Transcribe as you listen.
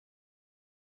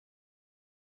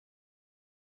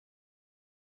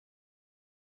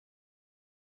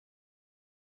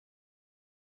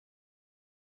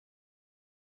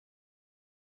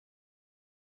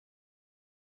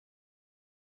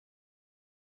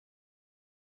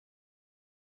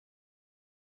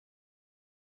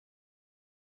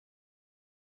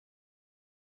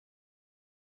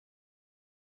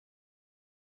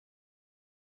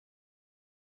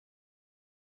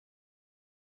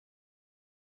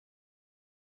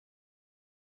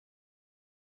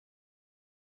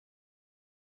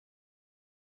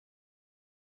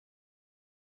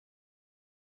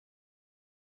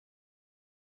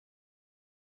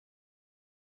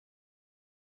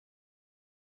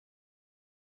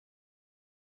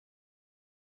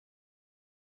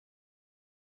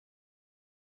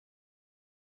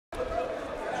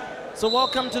So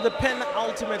welcome to the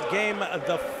penultimate game,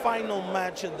 the final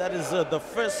match. That is the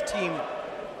first team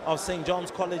of St.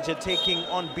 John's College taking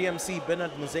on BMC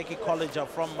Bernard Mizeki College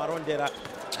from Marondera.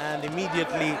 And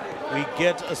immediately we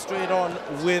get straight on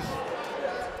with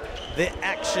the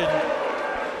action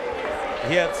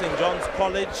here at St. John's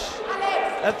College.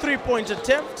 A three-point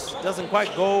attempt, doesn't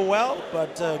quite go well,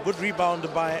 but good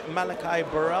rebound by Malachi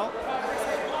Burrell.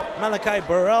 Malachi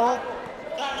Burrell,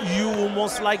 you will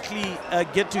most likely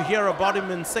get to hear about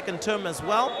him in second term as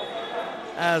well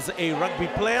as a rugby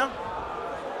player.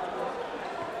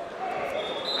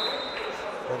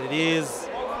 But it is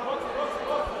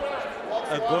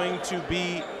going to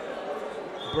be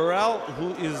Burrell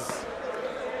who is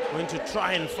going to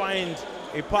try and find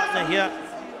a partner here.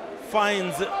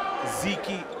 Finds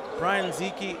Zeki, Brian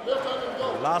Zeki.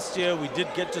 Last year we did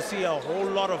get to see a whole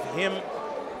lot of him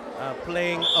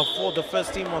playing for the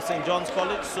first team of St. John's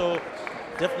College, so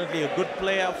definitely a good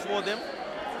player for them,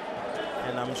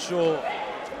 and I'm sure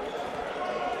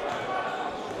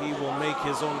he will make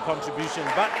his own contribution.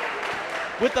 But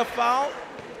with a foul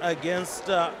against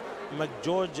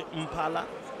McGeorge Mpala,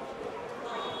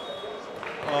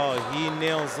 oh, he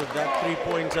nails that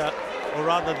three-pointer, or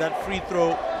rather that free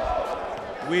throw,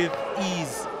 with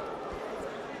ease.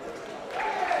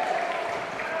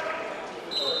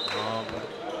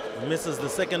 Misses the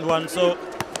second one, so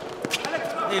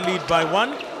they lead by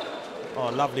one. Oh,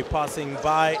 lovely passing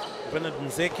by Bernard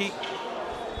Mizeki.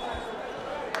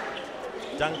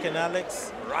 Duncan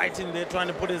Alex right in there trying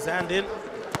to put his hand in.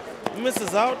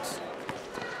 Misses out.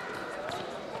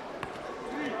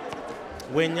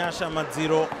 Wenyasha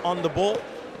Madziro on the ball.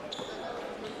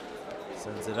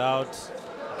 Sends it out,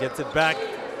 gets it back.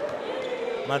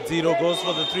 Madziro goes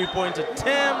for the three-point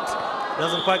attempt.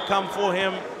 Doesn't quite come for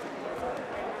him.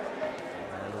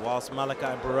 Whilst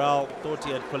Malachi Burrell thought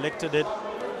he had collected it,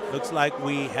 looks like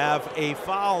we have a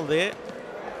foul there.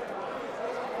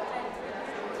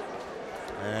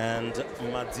 And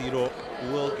Madziro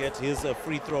will get his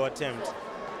free throw attempt.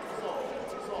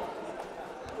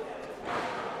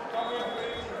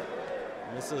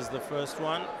 Misses the first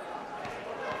one.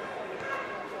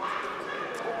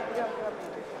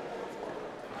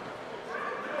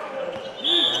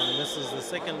 And misses the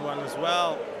second one as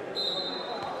well.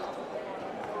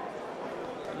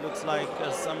 Looks like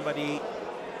somebody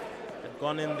had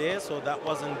gone in there, so that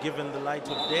wasn't given the light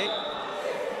of day.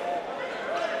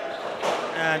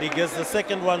 And he gets the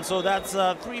second one, so that's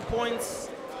 3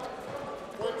 points.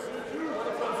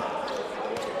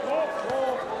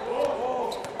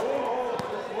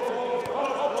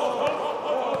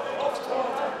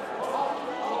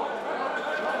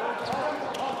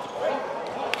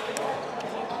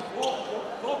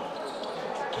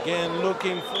 Again,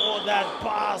 looking for that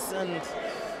pass, and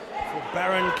for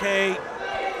Baron K,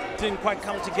 didn't quite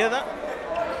come together.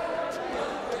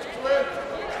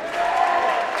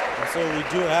 And so we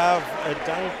do have a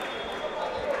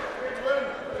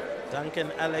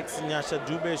Duncan Alex, Nyasha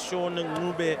Dube, Sean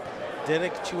Ngube,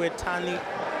 Derek Chiwetani,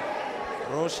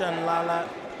 Roshan Lala,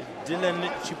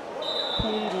 Dylan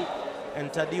Chipungu,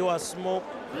 and Tadiwa Smoke,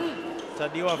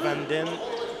 Tadiwa Van Den,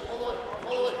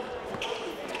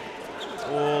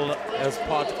 all as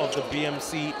part of the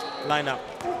BMC lineup.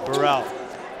 Burrell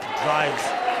drives,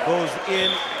 goes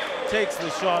in, takes the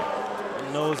shot,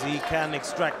 knows he can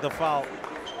extract the foul.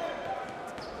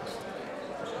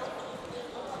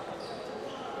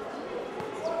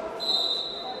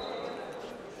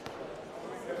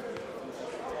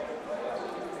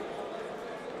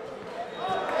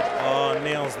 Oh,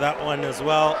 nails that one as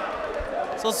well.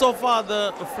 So far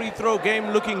the free throw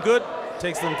game looking good.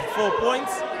 Takes them to 4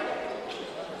 points.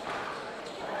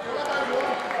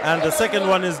 And the second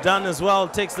one is done as well,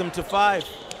 takes them to 5.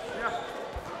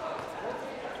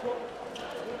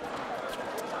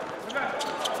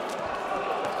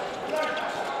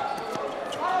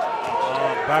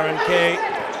 Baron K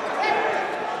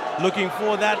looking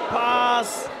for that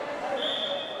pass.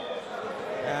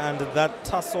 And that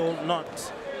tussle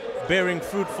not bearing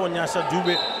fruit for Nyasha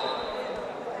Dube.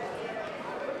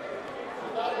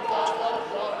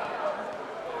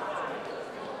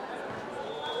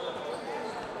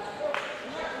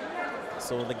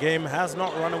 So the game has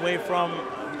not run away from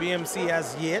BMC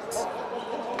as yet,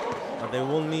 but they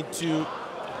will need to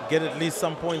get at least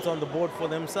some points on the board for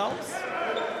themselves.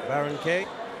 Baron K.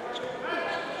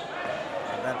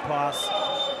 And that pass,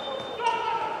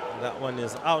 that one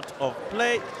is out of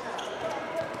play.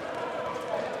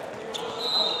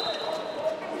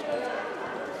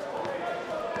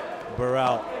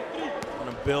 Burrell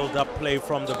gonna build up play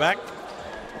from the back.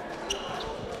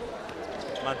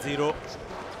 Madziro.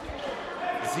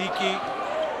 Zeki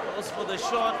goes for the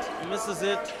shot, misses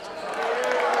it.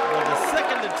 For the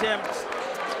second attempt,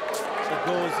 it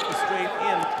goes straight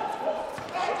in.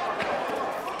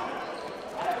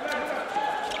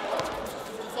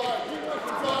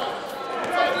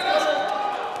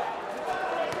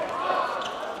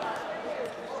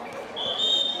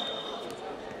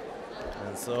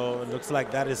 And so it looks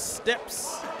like that is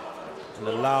steps and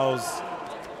allows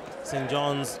St.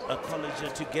 John's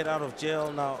College to get out of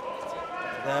jail now.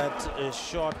 That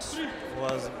shot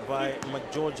was by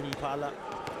McGeorge Mpala.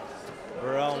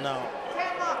 Burrell now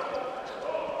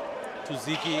to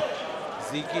Zeki.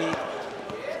 Zeki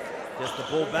gets the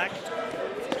ball back.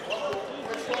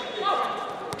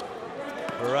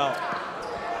 Burrell.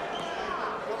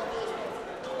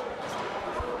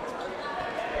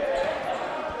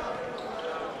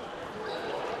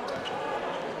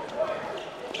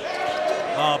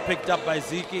 Picked up by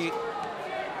Zeki.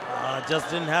 Just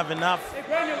didn't have enough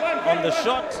on the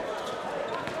shot.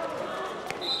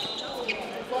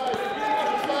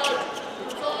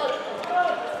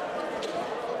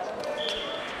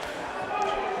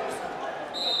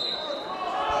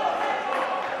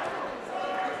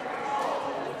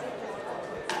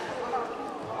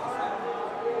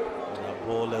 The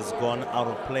ball has gone out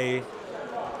of play.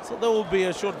 So there will be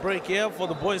a short break here for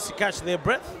the boys to catch their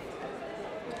breath.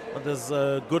 But there's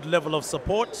a good level of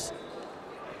support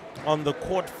on the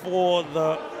court for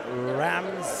the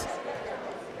Rams.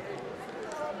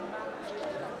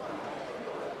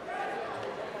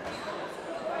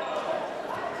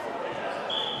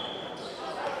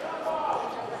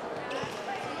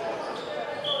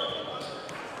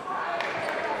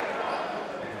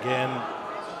 Again,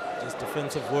 just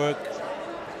defensive work.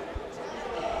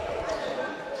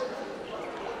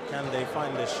 Can they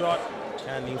find the shot?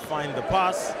 Can he find the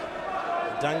pass?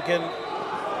 Duncan.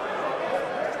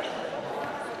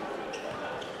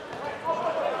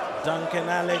 Duncan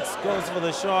Alex goes for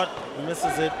the shot,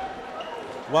 misses it.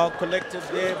 Well collected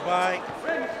there by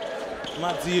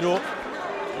Matziro.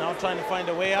 Now trying to find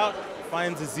a way out,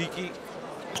 finds Ezeki.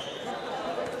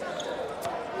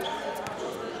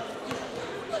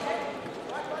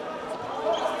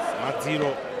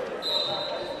 Matziro.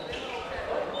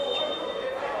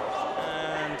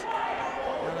 And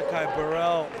Malachi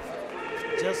Burrell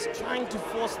just trying to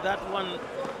force that one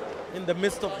in the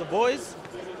midst of the boys.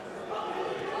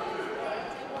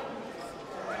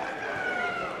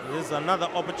 Here's another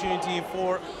opportunity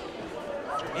for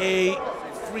a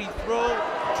free throw.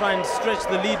 Try and stretch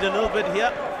the lead a little bit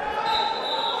here.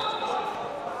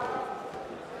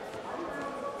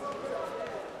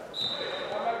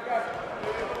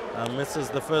 Misses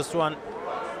the first one.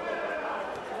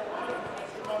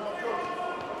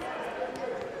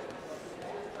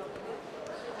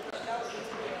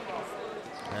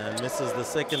 And misses the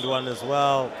second one as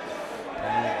well.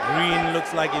 And Green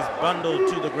looks like he's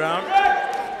bundled to the ground.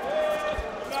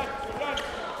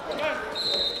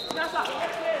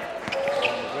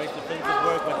 Great defensive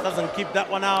work, but doesn't keep that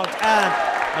one out. And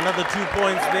another 2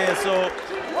 points there. So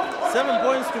 7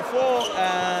 points to 4,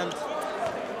 and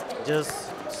just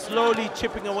slowly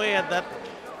chipping away at that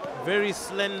very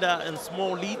slender and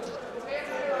small lead.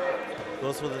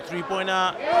 Goes for the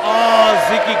three-pointer. Oh,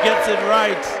 Zeki gets it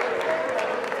right.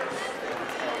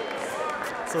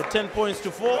 So 10 points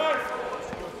to 4.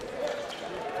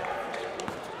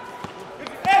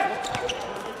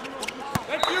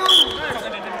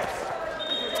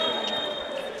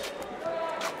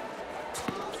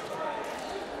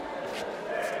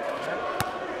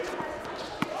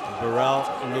 Burrell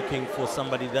looking for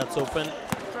somebody that's open.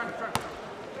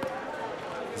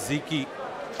 Zeki.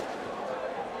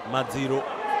 Matziro.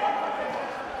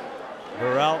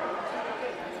 Burrell.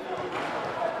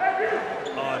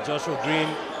 Oh, Joshua Green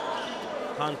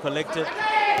can't collect it.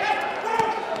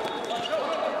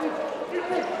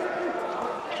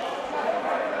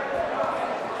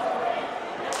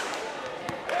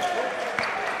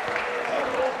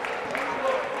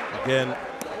 Again,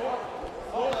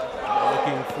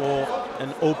 looking for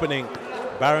an opening.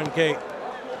 Baron K.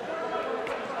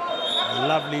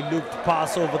 Lovely looped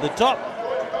pass over the top.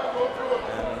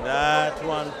 And that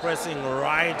one pressing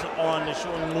right on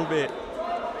Sean Nube.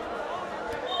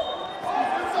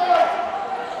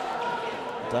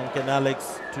 Duncan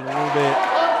Alex to Nube.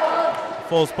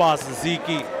 False pass,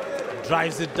 Zeki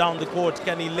drives it down the court.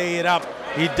 Can he lay it up?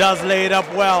 He does lay it up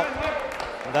well.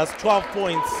 And that's 12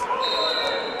 points.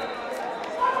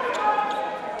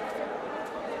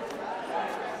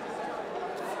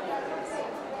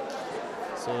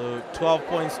 So 12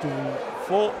 points to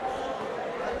 4.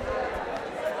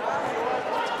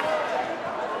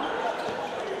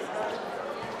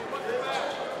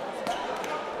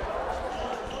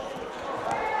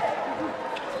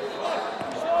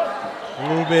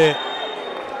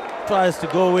 Chidebe tries to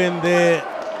go in there,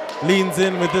 leans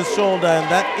in with his shoulder,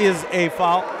 and that is a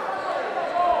foul.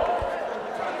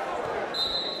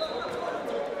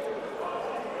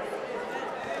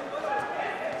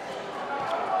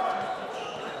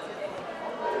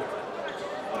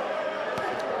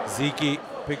 Mizeki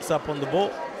picks up on the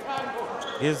ball,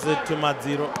 gives it to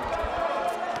Madziro.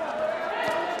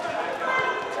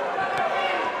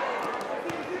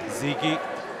 Mizeki,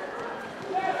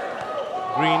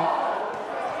 Green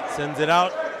sends it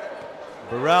out.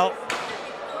 Burrell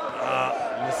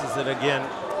misses it again.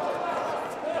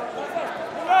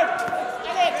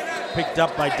 Picked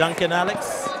up by Duncan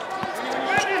Alex.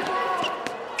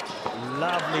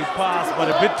 Lovely pass, but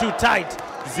a bit too tight.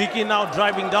 Mizeki now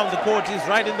driving down the court. He's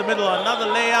right in the middle. Another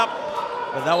layup,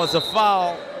 but that was a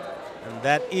foul. And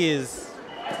that is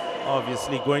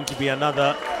obviously going to be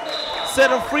another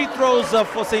set of free throws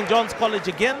for St. John's College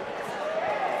again.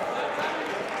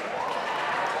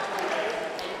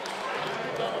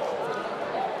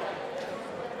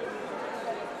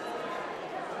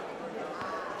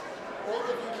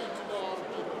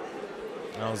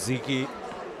 Now Mizeki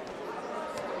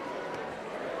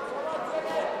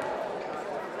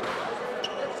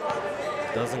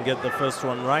doesn't get the first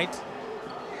one right.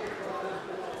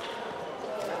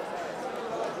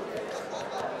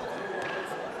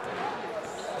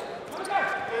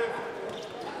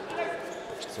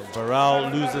 So Burrell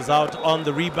loses out on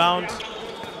the rebound.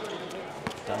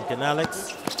 Duncan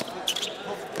Alex.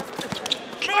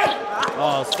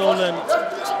 Oh, stolen.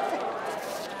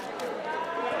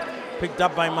 Picked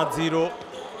up by Madziro.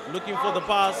 Looking for the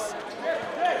pass.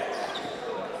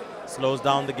 Slows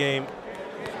down the game.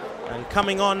 And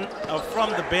coming on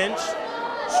from the bench,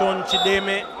 Sean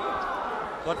Chideme.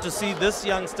 Got to see this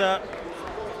youngster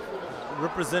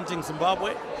representing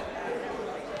Zimbabwe.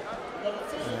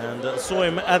 And saw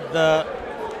him at the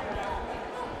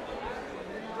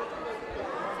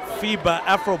FIBA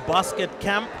Afro Basket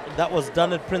Camp that was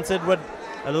done at Prince Edward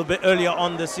a little bit earlier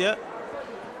on this year.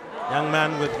 Young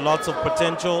man with lots of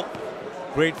potential,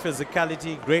 great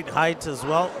physicality, great height as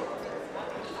well.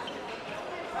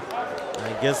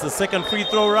 I guess the second free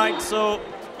throw right, so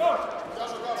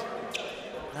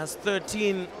that's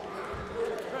 13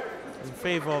 in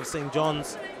favor of St.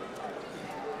 John's.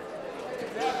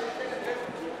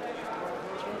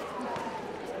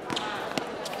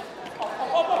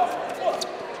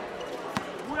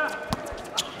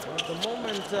 At the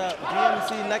moment,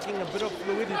 BMC lacking a bit of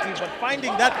fluidity, but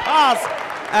finding that pass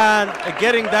and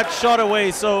getting that shot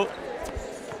away. So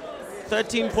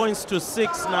 13 points to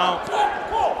 6 now.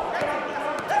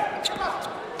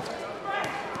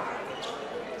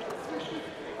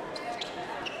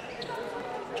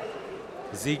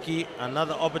 Mizeki,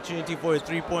 another opportunity for a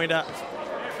three-pointer.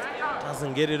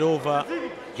 Doesn't get it over.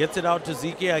 Gets it out to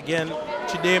Mizeki again.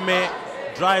 Chideme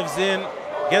drives in,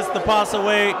 gets the pass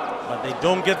away, but they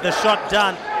don't get the shot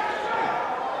done.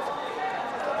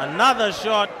 Another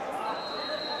shot.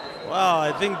 Wow,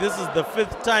 I think this is the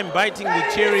 5th time biting the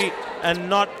cherry and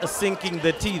not sinking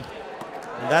the teeth.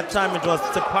 And that time it was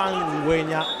Tsepang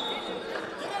Luwenya.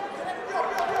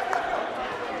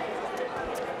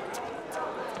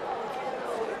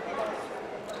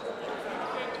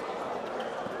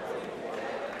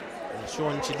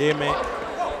 Sean Chideme.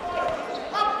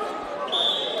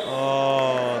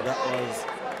 Oh, that was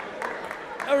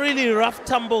a really rough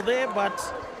tumble there,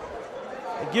 but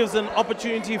it gives an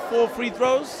opportunity for free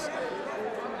throws.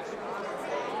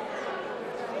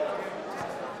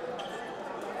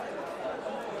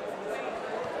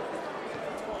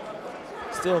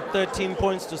 Still 13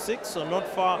 points to 6, so not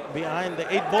far behind the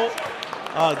 8 ball.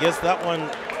 I guess that one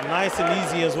nice and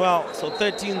easy as well. So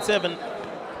 13-7.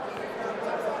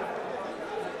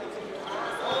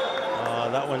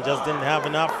 That one just didn't have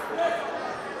enough.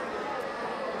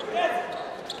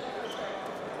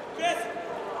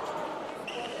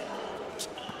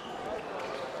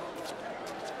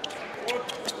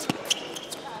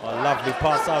 A lovely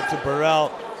pass out to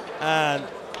Burrell, and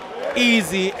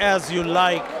easy as you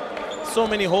like. So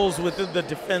many holes within the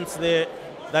defense there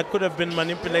that could have been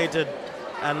manipulated,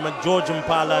 and George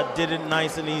Mpala did it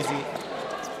nice and easy.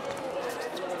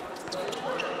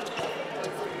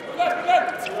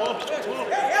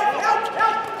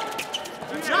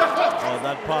 Oh,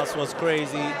 that pass was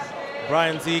crazy.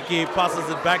 Brian Mizeki passes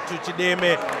it back to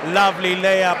Chideme. Lovely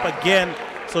layup again.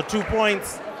 So 2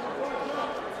 points.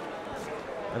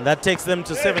 And that takes them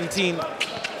to 17.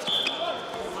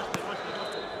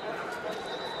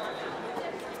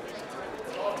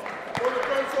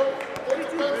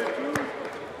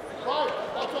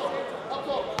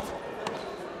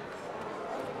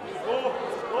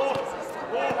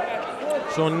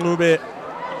 Sean Nube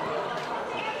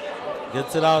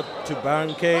gets it out to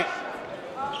Baron K.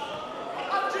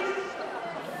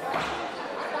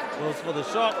 Goes for the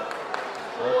shot.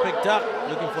 Picked up,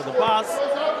 looking for the pass.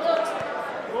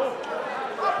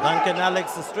 Duncan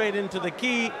Alex is straight into the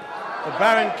key. For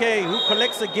Baron K, who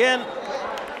collects again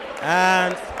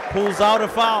and pulls out a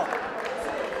foul.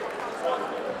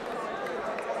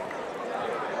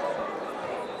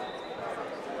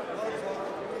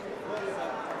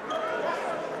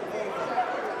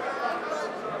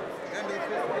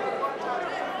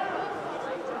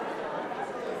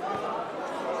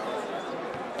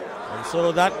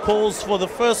 So that calls for the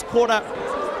first quarter.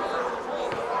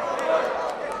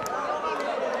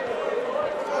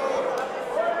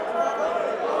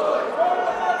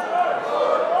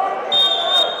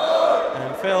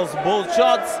 And fails both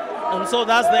shots. And so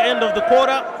that's the end of the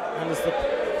quarter. And it's the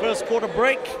first quarter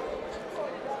break.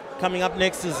 Coming up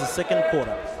next is the second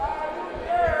quarter.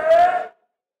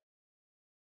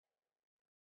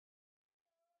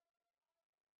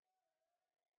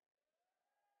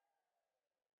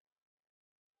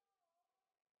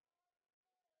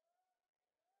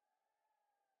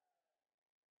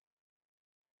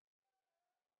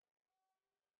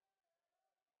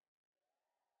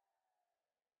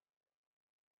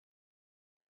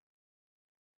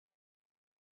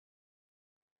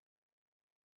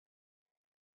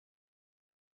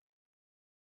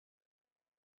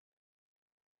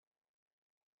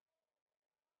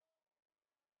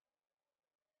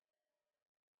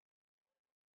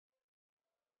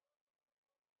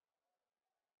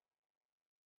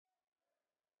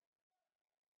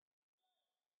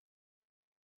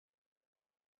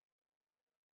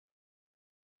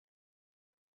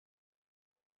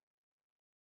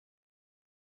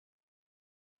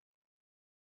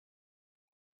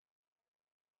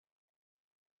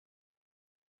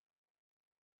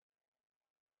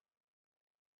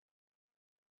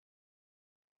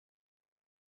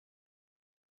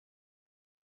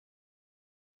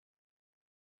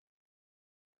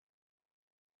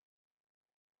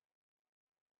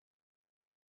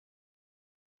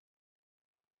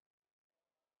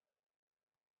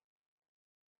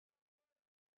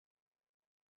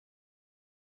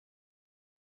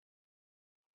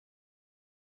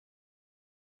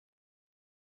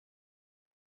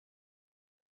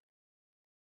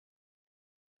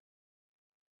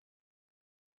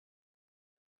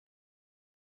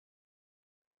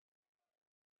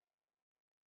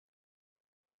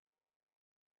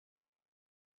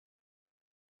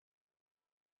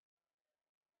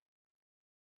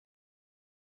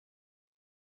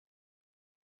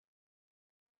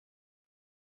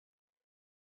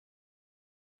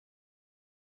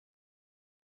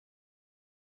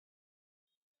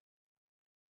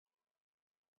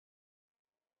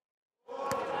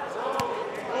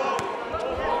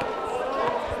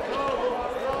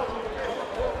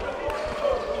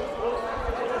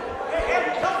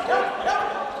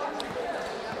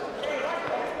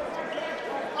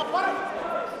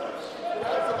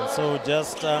 So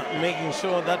just making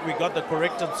sure that we got the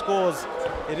corrected scores.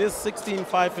 It is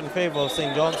 16-5 in favor of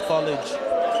St. John's College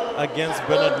against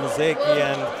Bernard Mizeki,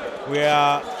 and we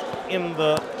are in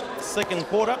the second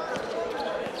quarter.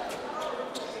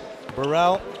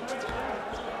 Burrell.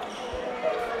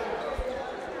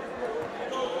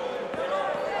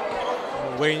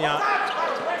 Wenya.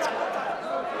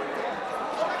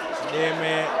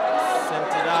 Deme sent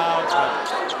it out,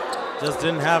 but just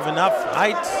didn't have enough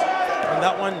height. And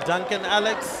that one, Duncan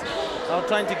Alex now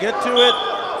trying to get to it.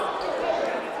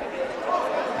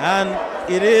 And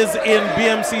it is in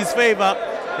BMC's favor.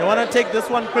 They want to take this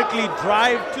one quickly,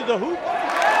 drive to the hoop,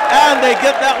 and they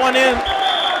get that one in.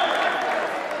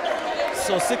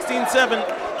 So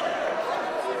 16-7.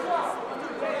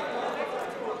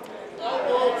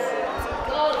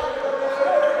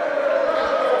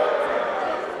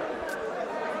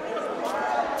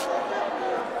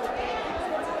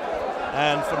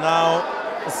 And for now,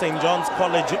 St. John's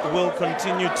College will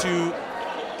continue to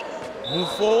move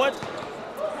forward.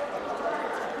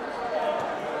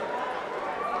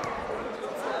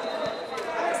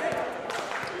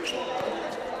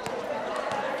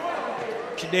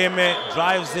 Chideme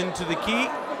drives into the key,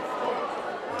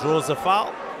 draws a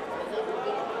foul.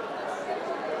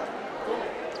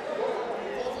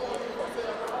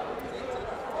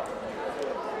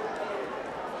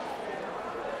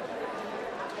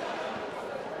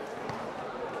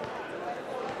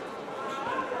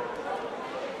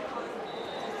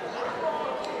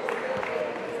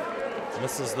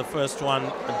 Misses the first one,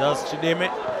 does Chideme.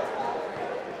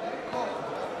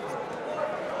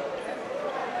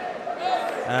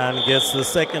 And gets the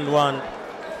second one.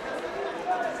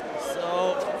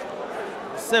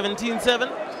 17-7.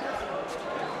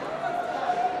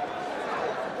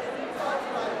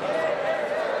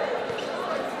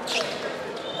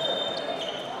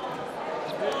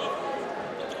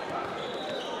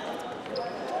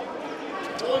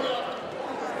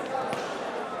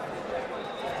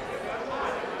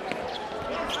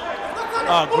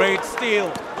 Great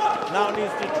steal. Now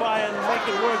needs to try and make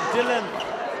it work.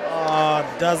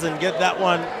 Dylan doesn't get that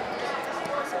one.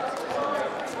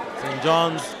 St.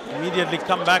 John's immediately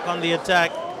come back on the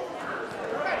attack.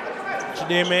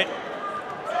 Chideme.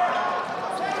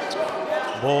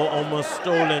 Ball almost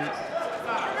stolen.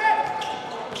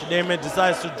 Chideme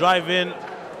decides to drive in,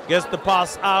 gets the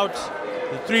pass out.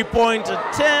 The three-point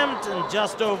attempt and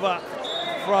just over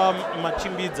from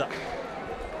Machimbidza.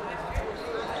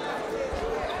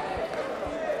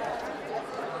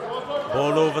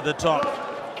 Ball over the top,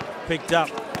 picked up.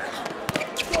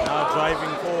 Now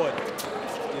driving forward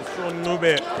is Sean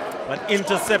Nube, but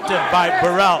intercepted by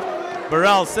Burrell.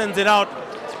 Burrell sends it out,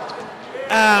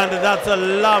 and that's a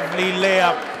lovely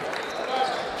layup.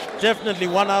 Definitely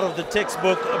one out of the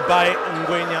textbook by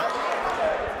Ngwenya.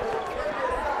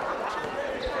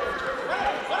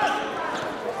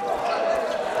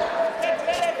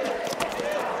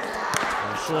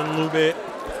 And Sean Nube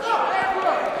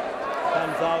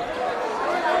comes out.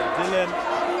 Dylan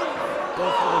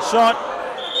goes for the shot.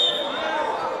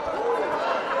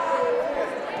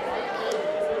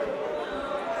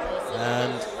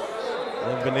 And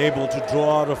they've been able to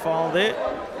draw out a foul there.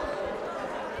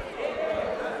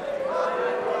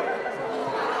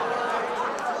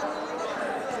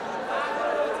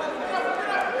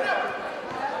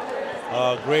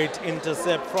 A great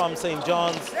intercept from St.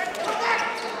 John's.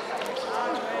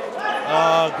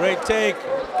 Great take.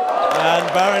 And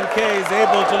Baron K is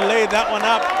able to lay that one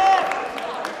up.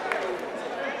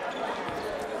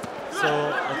 So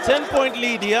a 10-point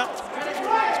lead here.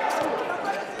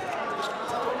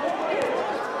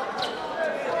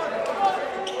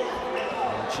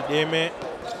 And Chideme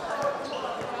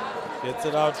gets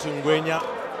it out to Ngwenya.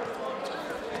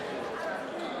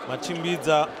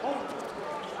 Machimbidza.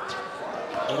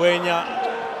 Ngwenya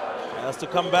has to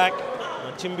come back.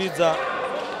 Machimbidza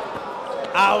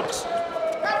out.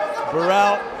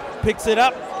 Burrell picks it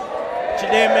up.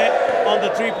 Chideme on the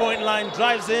three-point line,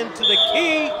 drives into the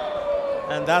key,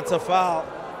 and that's a foul.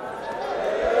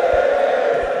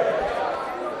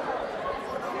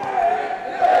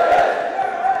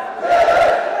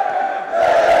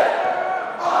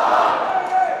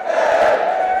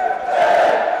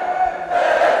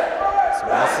 So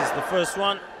this is the first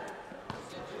one.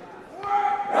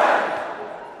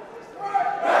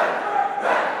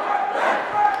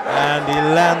 And he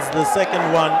lands the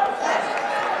second one.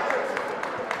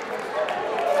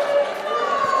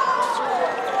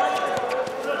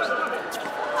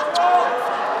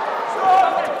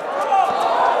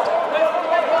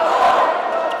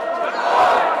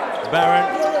 Barron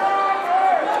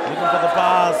looking for the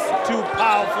pass. Too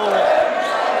powerful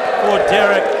for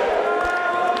Derek.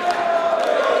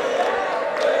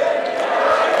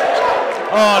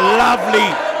 Oh, lovely.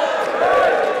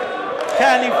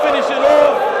 Can he finish it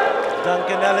off?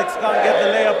 Duncan Alex can't get the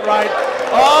layup right.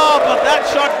 Oh, but that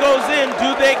shot goes in.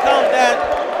 Do they count that?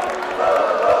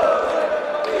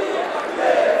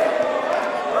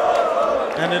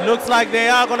 And it looks like they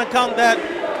are going to count that.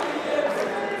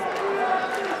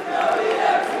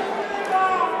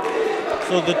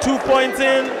 So the 2 points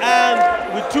in,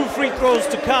 and with 2 free throws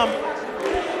to come,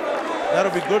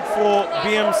 that'll be good for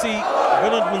BMC,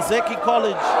 Bernard Mizeki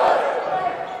College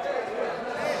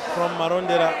from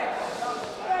Marondera.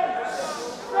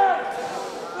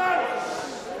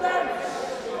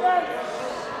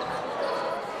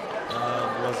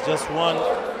 Just one.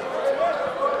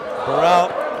 Burrell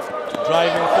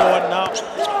driving forward now.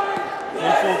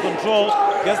 In full control.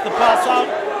 Gets the pass out.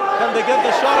 Can they get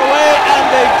the shot away? And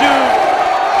they do.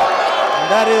 And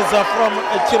that is from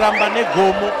Chirambane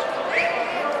Gomo.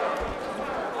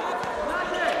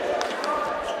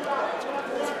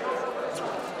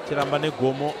 Chirambane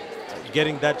Gomo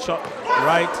getting that shot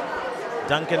right.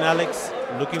 Duncan Alex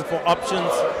looking for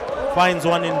options. Finds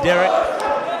one in Derek.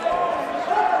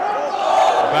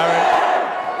 Barron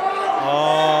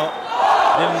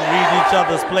didn't read each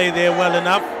other's play there well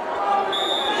enough,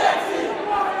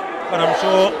 but I'm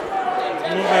sure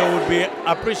Nube would be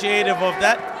appreciative of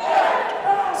that.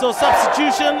 So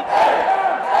substitution,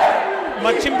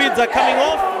 Machimbidza coming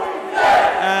off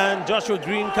and Joshua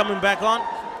Green coming back on.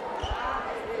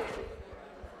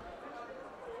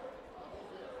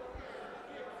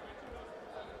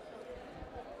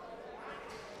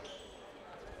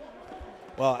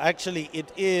 Well, actually,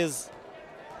 it is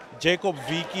Jacob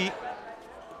Vicky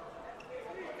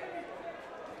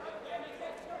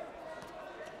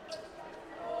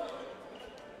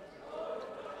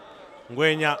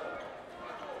Ngwenya.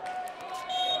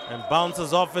 And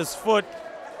bounces off his foot.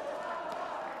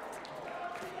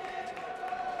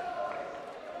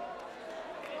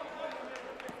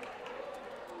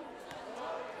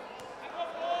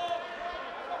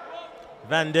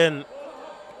 Van Den.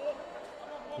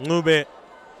 Ngube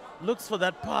looks for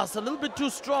that pass, a little bit too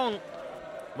strong,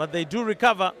 but they do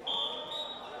recover.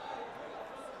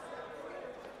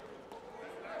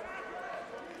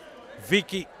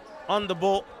 Vicky on the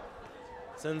ball,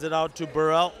 sends it out to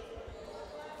Burrell.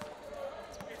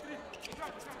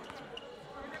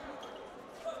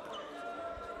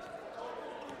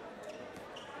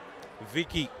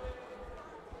 Vicky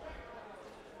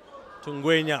to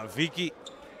Ngwenya. Vicky.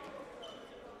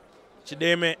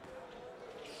 Chideme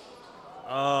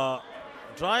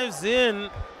drives in,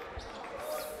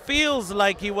 feels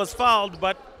like he was fouled,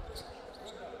 but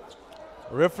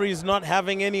referee's not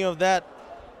having any of that.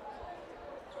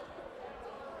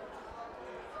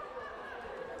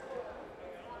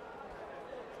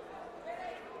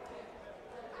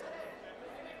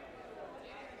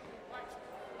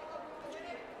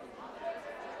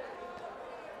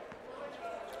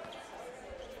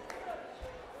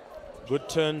 Good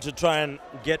turn to try and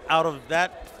get out of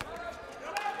that.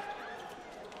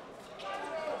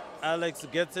 Alex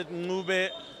gets it. Ngube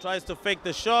tries to fake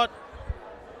the shot.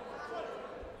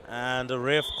 And the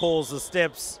ref calls the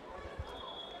steps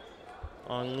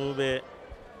on Ngube.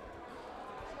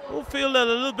 Who feel a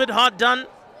little bit hard done,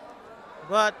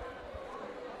 but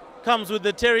comes with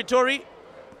the territory.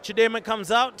 Chidema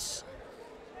comes out.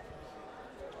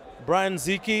 Brian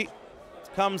Mizeki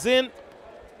comes in.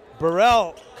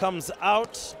 Burrell comes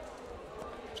out,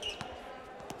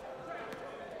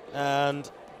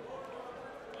 and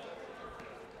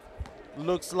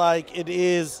looks like it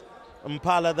is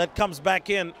Mpala that comes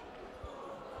back in.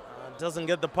 Doesn't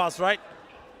get the pass right.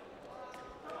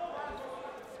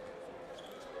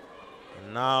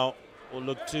 And now we'll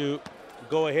look to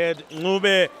go ahead.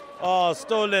 Ngube,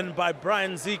 stolen by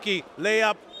Brian Mizeki.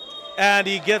 Layup, and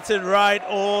he gets it right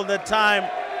all the time.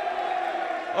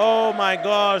 Oh my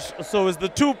gosh, so it's the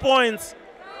 2 points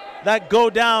that go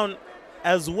down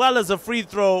as well as a free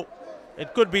throw.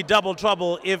 It could be double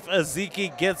trouble if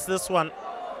Mizeki gets this one.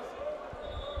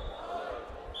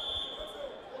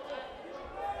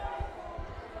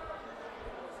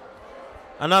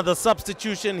 Another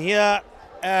substitution here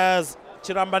as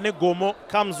Chirambane Gomo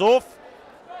comes off.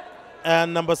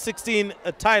 And number 16,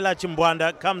 Tyler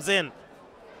Chimbwanda comes in.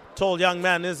 Tall young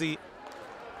man, is he?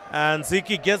 And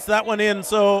Mizeki gets that one in.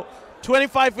 So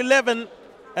 25-11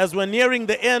 as we're nearing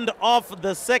the end of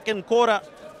the second quarter.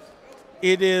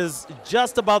 It is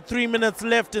just about 3 minutes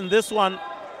left in this one.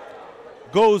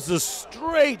 Goes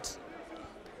straight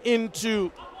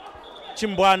into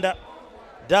Chimbwanda.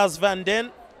 Does Van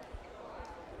Den.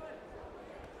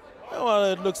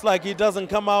 Well, it looks like he doesn't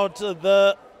come out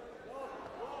the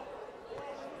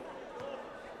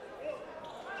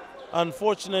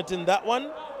unfortunate in that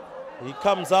one. He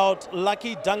comes out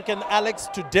lucky. Duncan Alex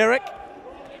to Derek.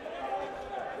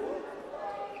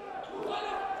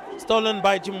 Stolen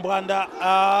by Chimbwanda.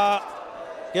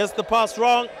 Gets the pass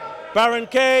wrong. Baron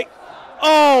K.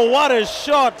 Oh, what a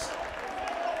shot.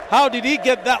 How did he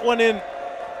get that one in?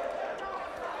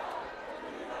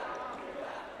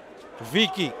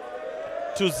 Vicky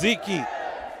to Mizeki.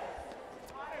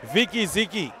 Vicky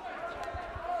Mizeki.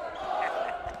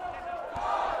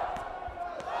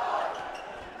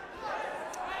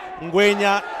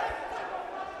 Ngwenya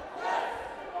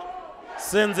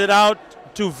sends it out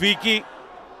to Vicky.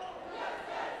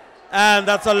 And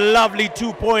that's a lovely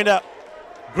two-pointer.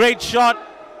 Great shot.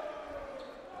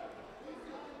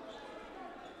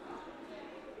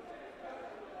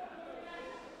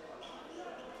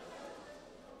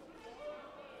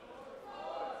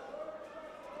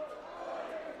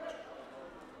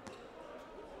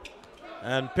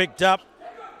 And picked up.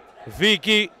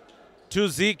 Vicky to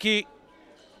Mizeki.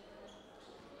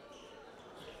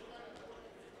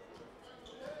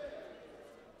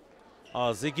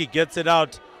 Oh, Mizeki gets it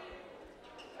out.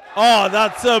 Oh,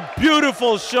 that's a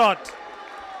beautiful shot.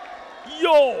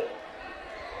 Yo!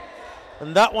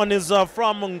 And that one is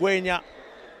from Ngwenya.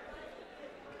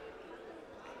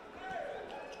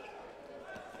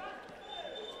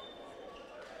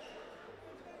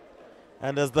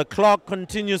 And as the clock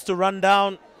continues to run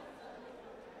down,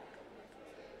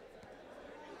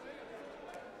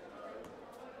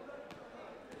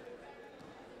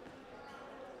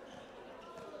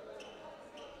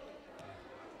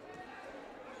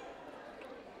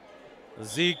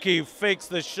 Mizeki fakes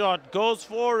the shot, goes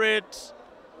for it.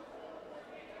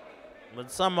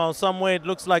 But somehow, some way, it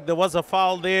looks like there was a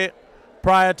foul there.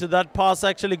 prior to that pass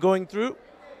actually going through.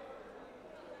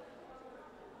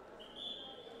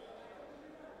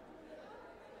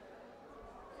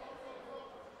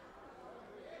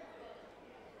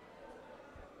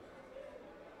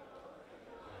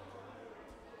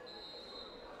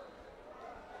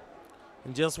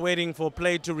 And just waiting for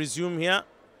play to resume here.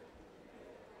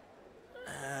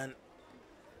 And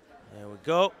there we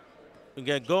go. We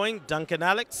get going. Duncan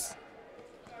Alex.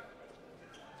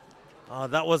 Oh,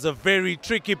 that was a very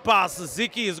tricky pass.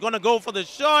 Mizeki is going to go for the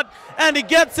shot, and he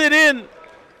gets it in.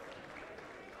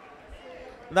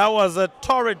 That was a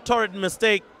torrid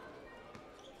mistake.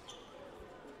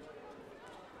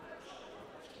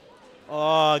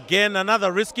 Oh, again,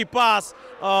 another risky pass.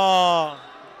 Oh,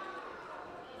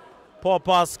 poor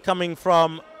pass coming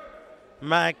from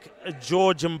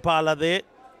George Mpala there.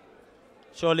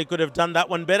 Surely could have done that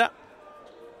one better.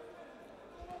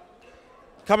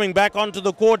 Coming back onto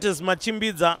the court is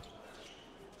Machimbidza.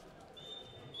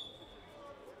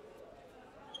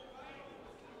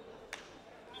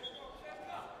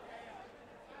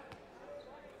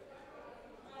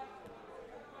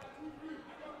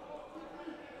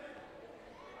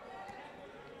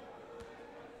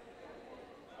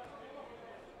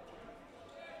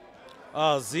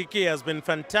 Oh, Mizeki has been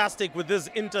fantastic with this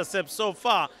intercept so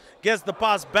far. Gets the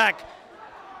pass back.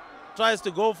 Tries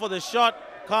to go for the shot.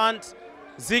 Can't.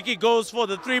 Mizeki goes for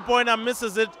the three-pointer,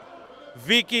 misses it.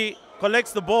 Vicky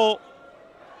collects the ball.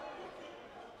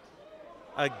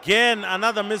 Again,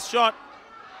 another missed shot.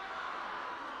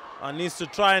 Needs to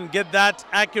try and get that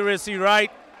accuracy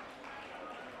right.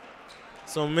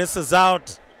 So misses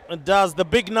out. It does the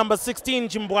big number 16,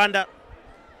 Chimbwanda.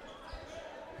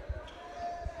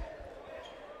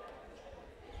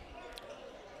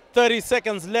 .30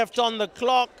 seconds left on the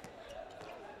clock.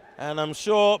 And I'm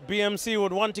sure BMC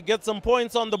would want to get some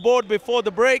points on the board before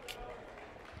the break.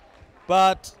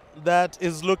 But that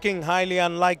is looking highly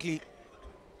unlikely.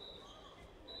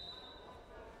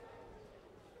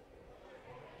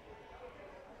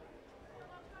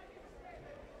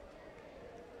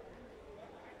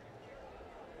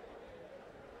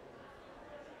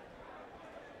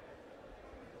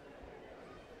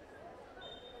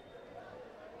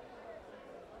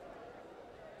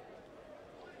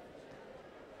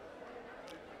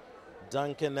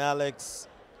 Duncan Alex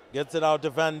gets it out to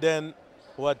Van Den,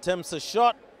 who attempts a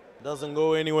shot, doesn't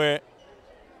go anywhere.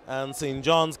 And St.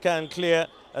 John's can clear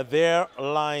their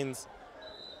lines.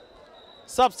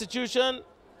 Substitution.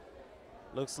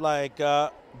 Looks like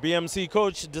BMC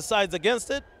coach decides against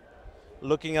it.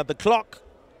 Looking at the clock.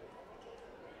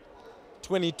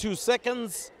 22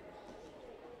 seconds.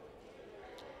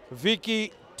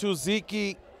 Vicky to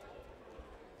Mizeki.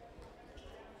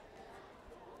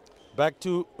 Back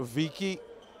to Vicky.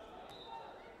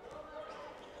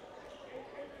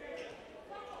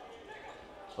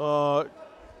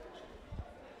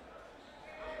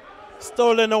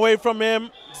 Stolen away from him.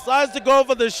 Decides to go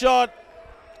for the shot.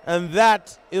 And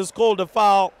that is called a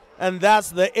foul. And that's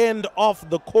the end of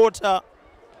the quarter.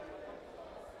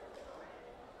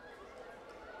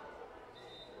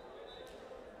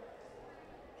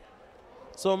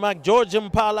 So George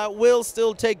Mpala will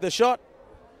still take the shot.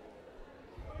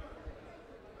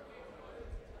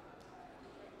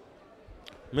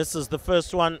 Misses the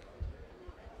first one.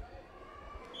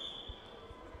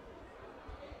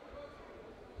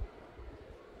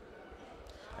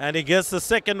 And he gets the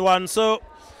second one. So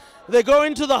they go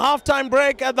into the halftime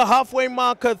break at the halfway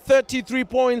marker, 33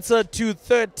 points to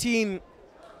 13.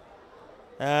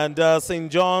 And St.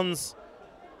 John's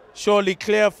surely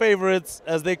clear favorites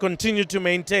as they continue to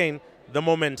maintain the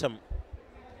momentum.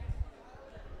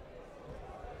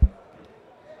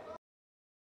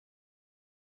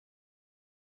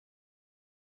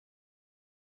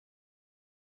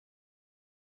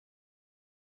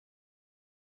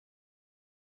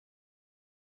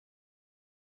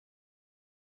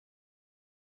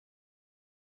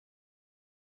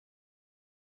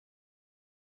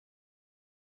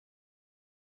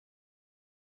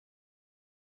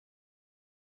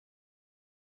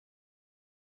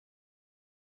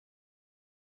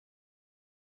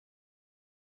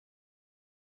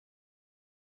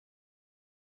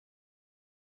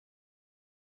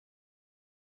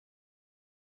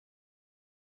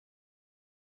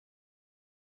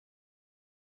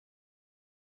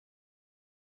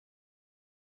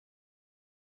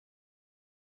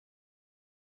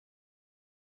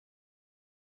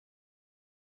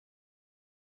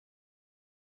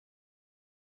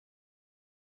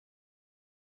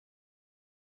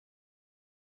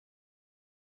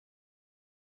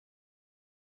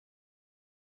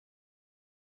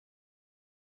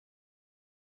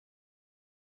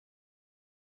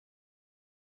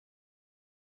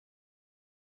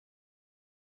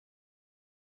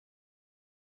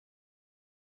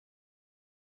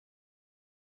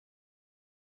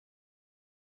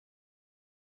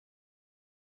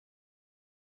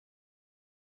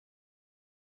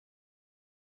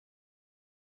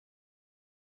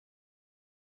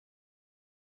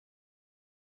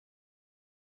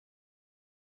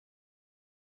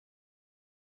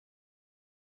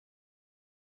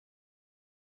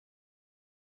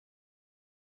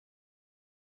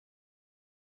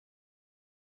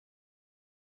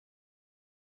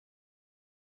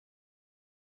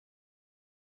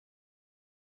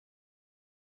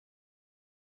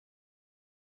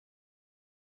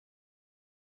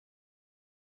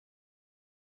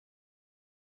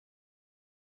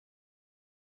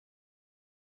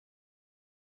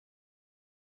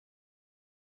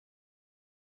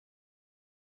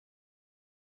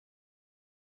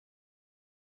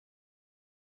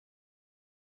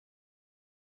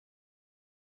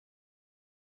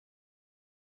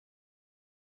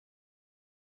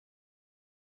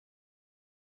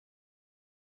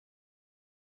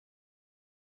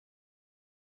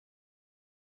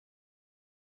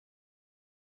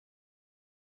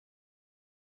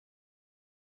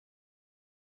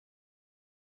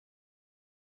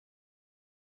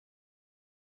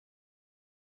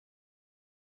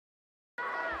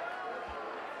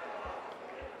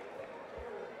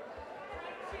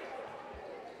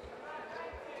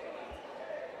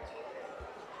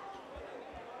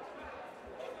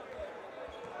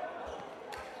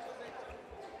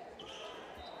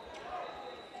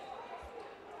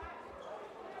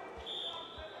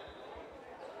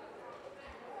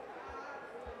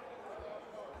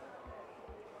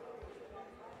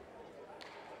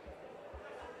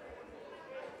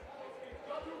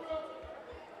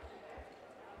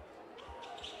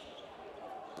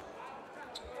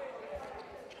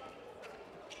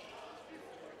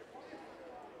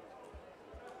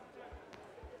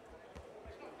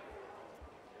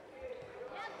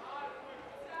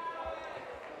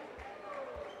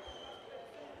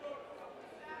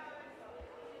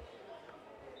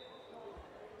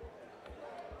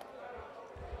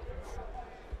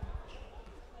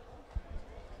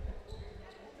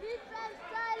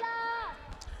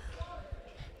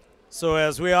 So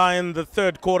as we are in the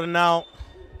third quarter now,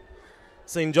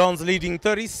 St. John's leading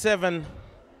 37-13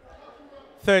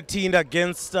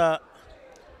 against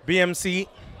BMC.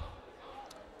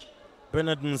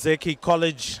 Bernard Mizeki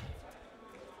College.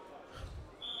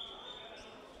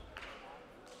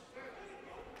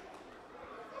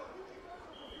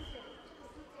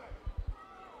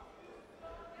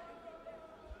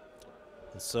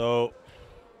 So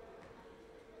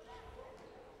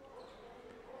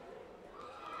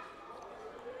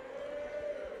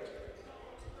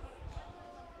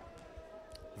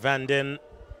Van Den,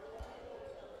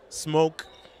 Smoke,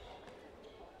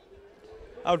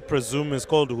 I would presume is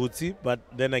called Hutsi, but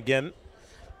then again,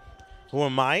 who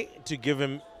am I to give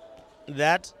him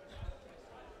that?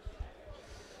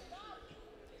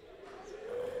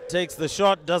 Takes the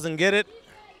shot, doesn't get it.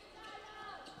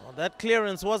 Well, that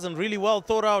clearance wasn't really well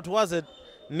thought out, was it?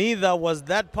 Neither was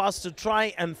that pass to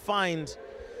try and find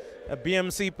a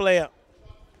BMC player.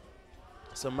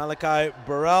 So Malachi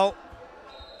Burrell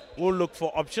will look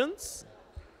for options,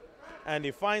 and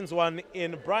he finds one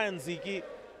in Brian Ziki.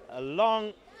 A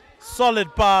long,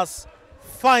 solid pass,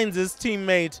 finds his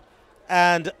teammate,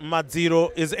 and Madziro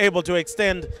is able to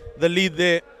extend the lead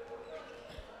there.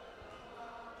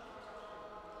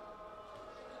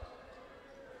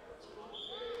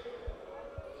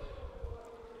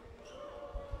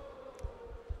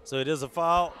 So it is a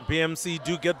foul. BMC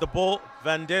do get the ball.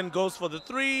 Van Den goes for the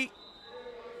three.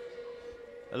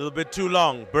 A little bit too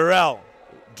long. Burrell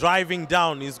driving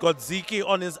down. He's got Ziki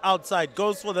on his outside.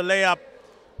 Goes for the layup.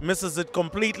 Misses it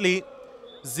completely.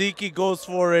 Ziki goes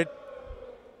for it.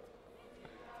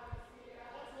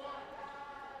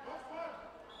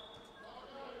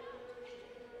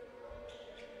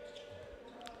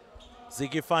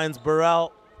 Ziki finds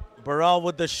Burrell. Burrell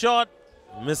with the shot.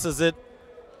 Misses it.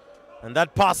 And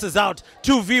that pass is out.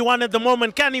 2v1 at the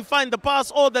moment. Can he find the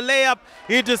pass or the layup?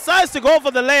 He decides to go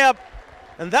for the layup.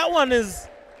 And that one is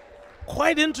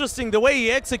quite interesting, the way he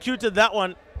executed that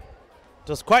one. It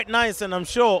was quite nice, and I'm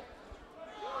sure.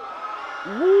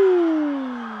 Ooh.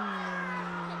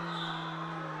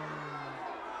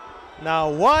 Now,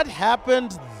 what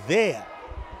happened there?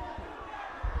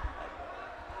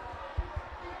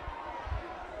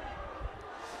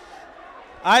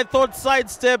 I thought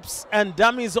sidesteps and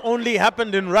dummies only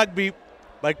happened in rugby,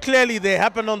 but clearly they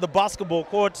happened on the basketball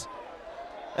court,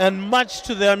 and much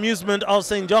to the amusement of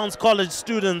St. John's College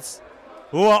students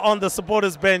who are on the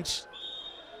supporters bench.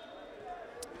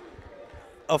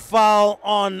 A foul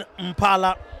on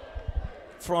Mpala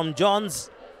from Johns.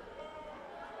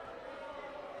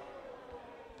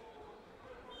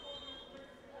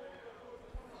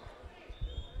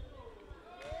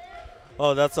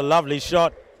 Oh, that's a lovely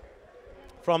shot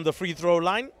from the free throw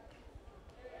line.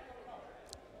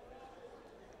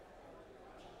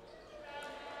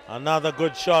 Another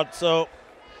good shot. So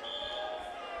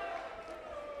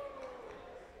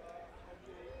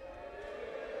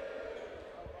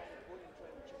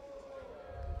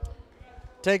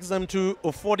takes them to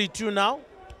 42 now.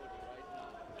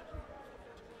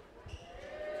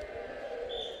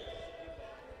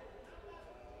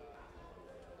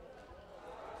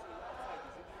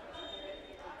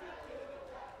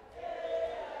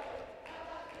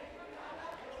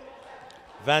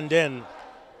 Van Den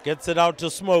gets it out to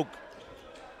Smoke.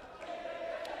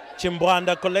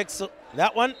 Chimbwanda collects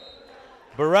that one.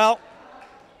 Burrell.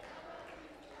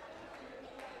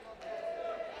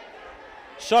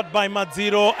 Shot by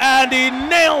Madziro, and he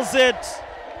nails it.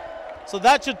 So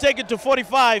that should take it to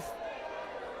 45.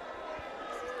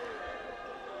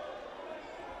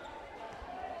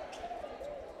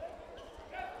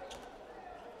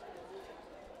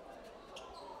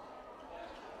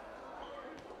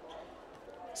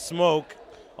 Smoke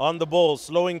on the ball,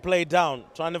 slowing play down,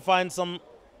 trying to find some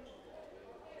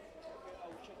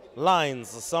lines,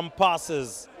 some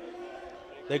passes.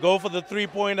 They go for the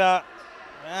three-pointer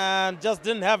and just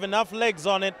didn't have enough legs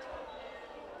on it.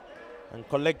 And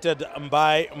collected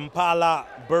by Mpala.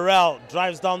 Burrell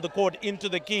drives down the court into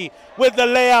the key with the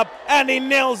layup, and he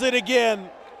nails it again.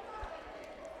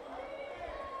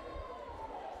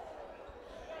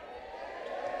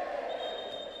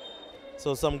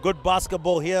 So some good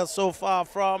basketball here so far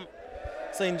from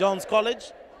St. John's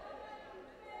College.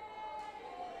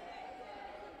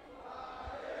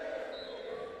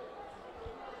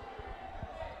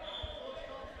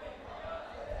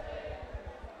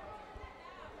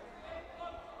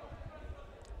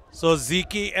 So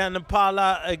Ziki and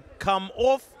Mpala come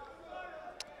off,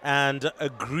 and a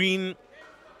Green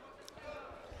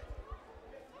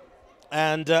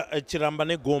and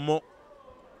Chirambane Gomo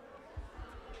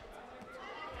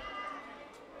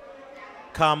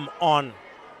come on.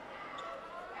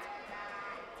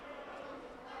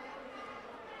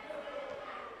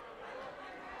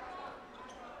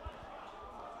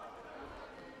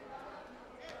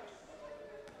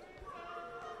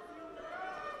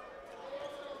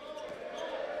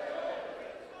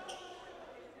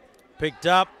 Picked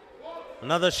up.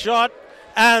 Another shot.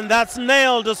 And that's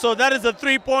nailed. So that is a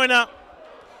three-pointer.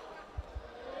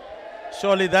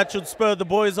 Surely that should spur the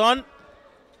boys on.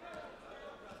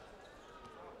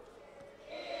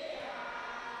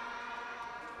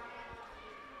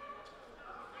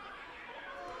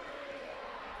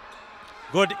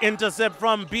 Good intercept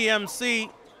from BMC.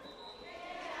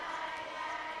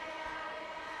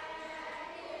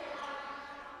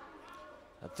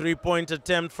 A three-point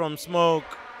attempt from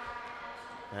Smoke.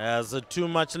 Has too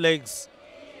much legs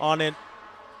on it.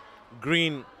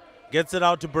 Green gets it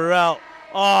out to Burrell.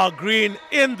 Oh, Green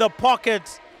in the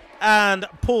pocket and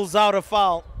pulls out a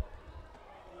foul.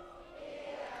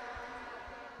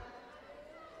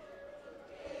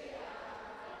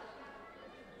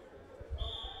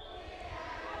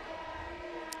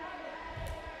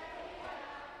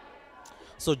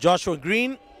 So Joshua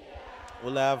Green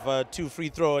will have 2 free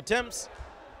throw attempts.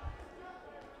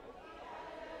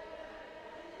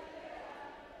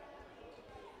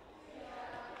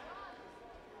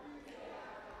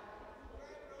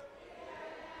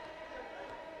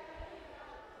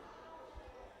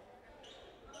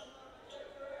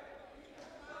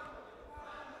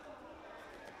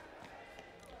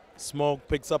 Smoke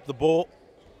picks up the ball,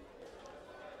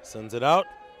 sends it out.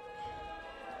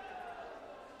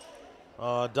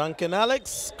 Duncan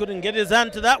Alex couldn't get his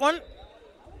hand to that one.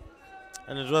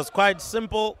 And it was quite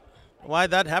simple why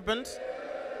that happened.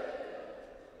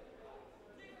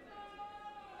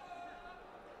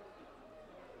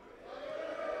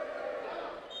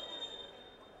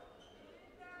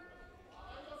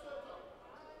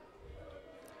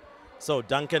 So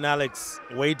Duncan Alex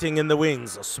waiting in the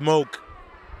wings. Smoke.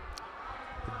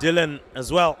 Dylan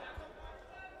as well.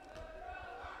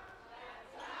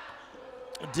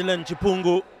 Dylan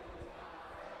Chipungu.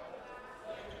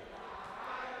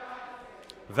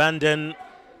 Vanden.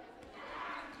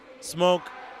 Smoke.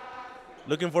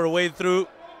 Looking for a way through.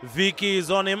 Vicky is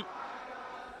on him.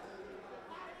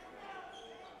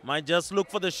 Might just look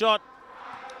for the shot.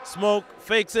 Smoke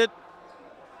fakes it.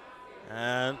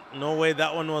 And no way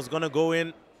that one was going to go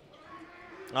in.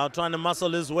 Now trying to muscle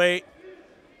his way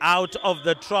out of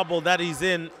the trouble that he's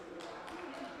in.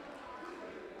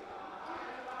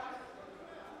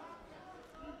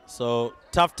 So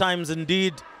tough times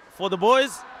indeed for the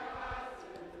boys.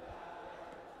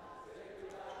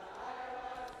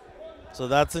 So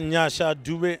that's Nyasha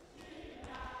Dube.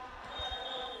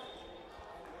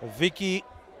 Vicky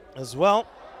as well.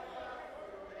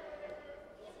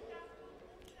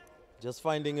 Just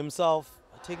finding himself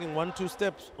taking one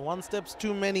steps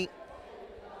too many.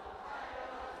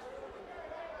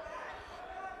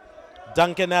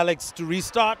 Duncan Alex to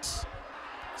restart.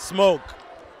 Smoke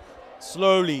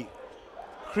slowly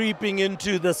creeping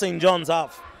into the St. John's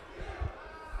half.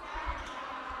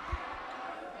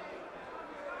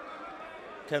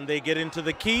 Can they get into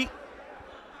the key?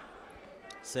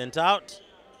 Sent out.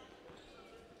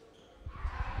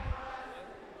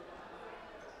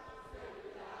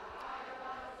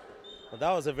 Well,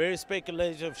 that was a very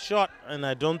speculative shot, and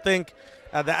I don't think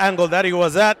at the angle that he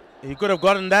was at, he could have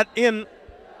gotten that in.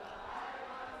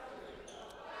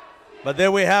 But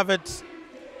there we have it.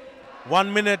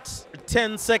 1 minute,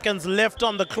 10 seconds left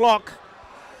on the clock.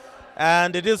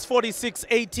 And it is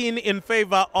 46-18 in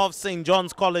favor of St.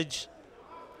 John's College.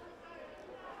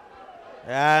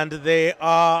 And they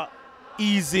are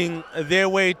easing their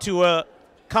way to a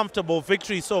comfortable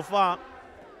victory so far.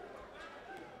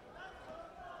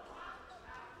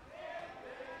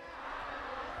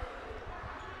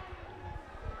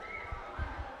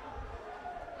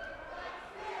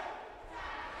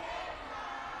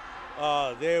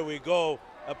 There we go.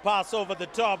 A pass over the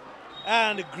top.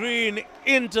 And Green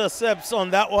intercepts on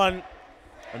that one.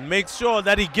 And makes sure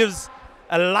that he gives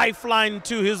a lifeline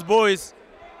to his boys.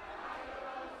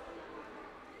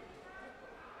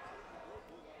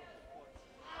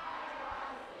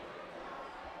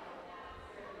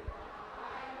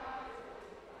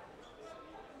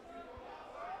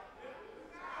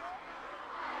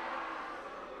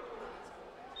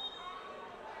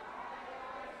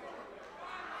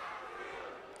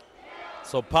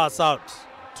 So pass out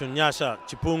to Nyasha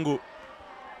Chipungu.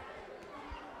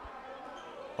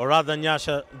 Or rather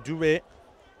Nyasha Dube.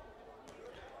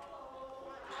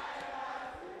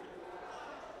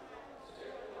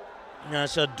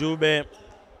 Nyasha Dube.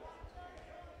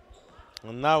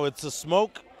 And now it's a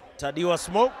Smoke. Tadiwa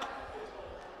Smoke.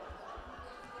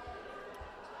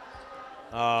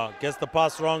 Gets the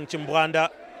pass wrong, Chimbwanda.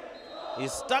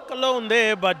 He's stuck alone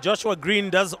there, but Joshua Green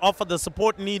does offer the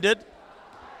support needed.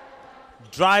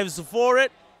 Drives for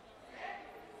it.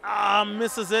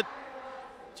 Misses it.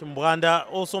 Chimbwanda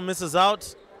also misses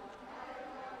out.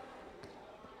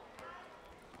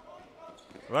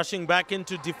 rushing back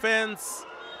into defense,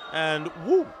 and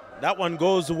woo, that one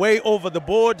goes way over the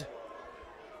board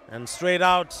and straight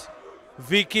out.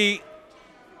 Vicky,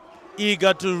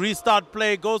 eager to restart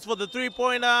play, goes for the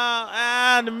three-pointer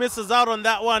and misses out on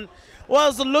that one.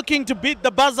 Was looking to beat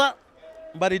the buzzer,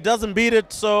 but he doesn't beat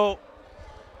it, so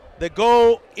they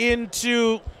go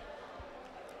into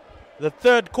the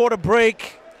third quarter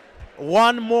break.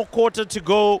 One more quarter to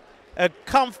go. A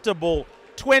comfortable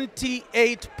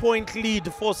 28-point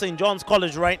lead for St. John's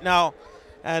College right now.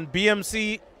 And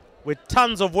BMC with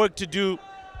tons of work to do,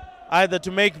 either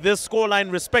to make this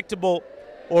scoreline respectable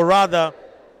or rather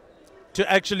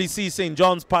to actually see St.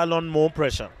 John's pile on more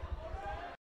pressure.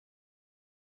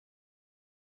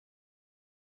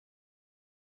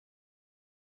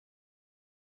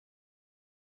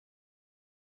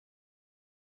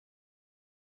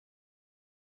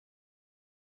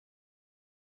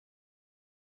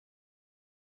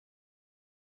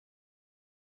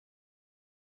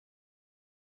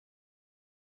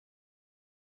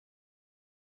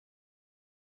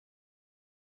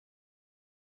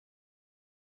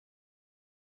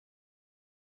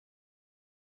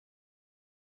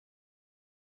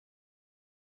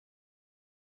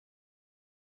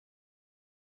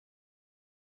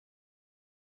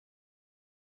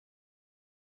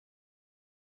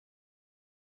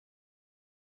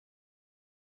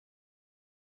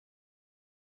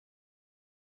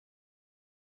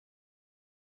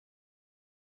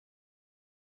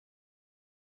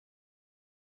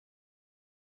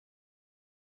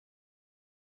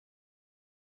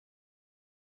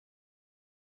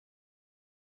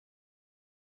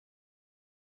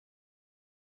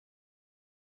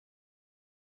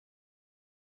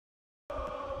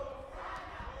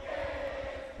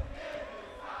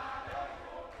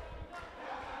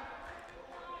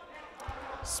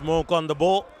 Smoke on the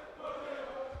ball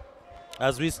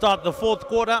as we start the fourth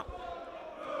quarter.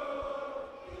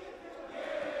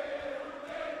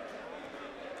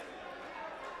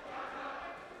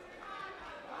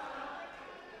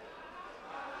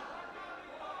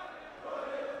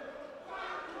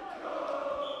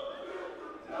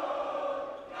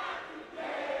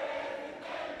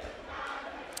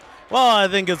 Well, I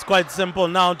think it's quite simple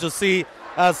now to see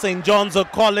St. John's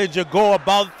College go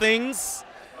about things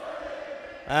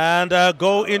and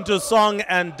go into song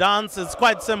and dance. It's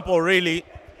quite simple, really.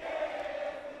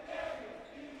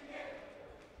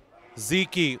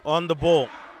 Zeki on the ball.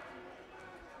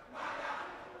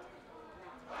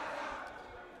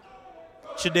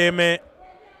 Chideme.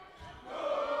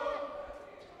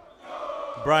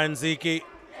 Brian Zeki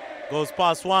goes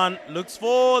past one, looks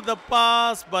for the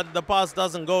pass, but the pass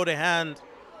doesn't go to hand.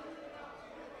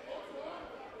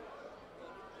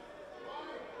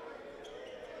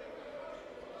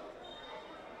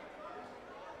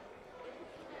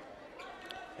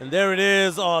 And there it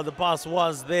is. Oh, the pass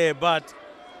was there, but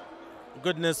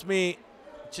goodness me,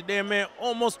 Chideme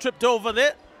almost tripped over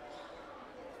there.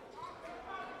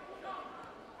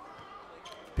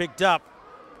 Picked up.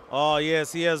 Oh,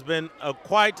 yes, he has been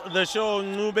quite the show,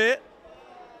 Nube.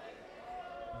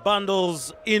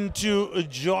 Bundles into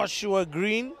Joshua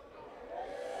Green.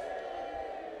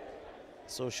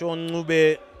 So Sean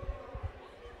Nube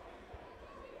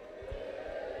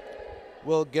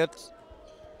will get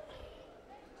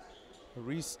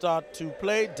restart to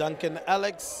play. Duncan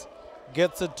Alex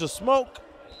gets it to Smoke.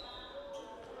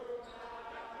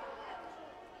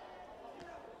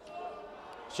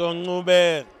 Sean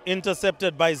Nube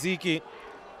intercepted by Zeki.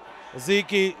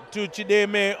 Zeki to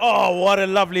Chideme. Oh, what a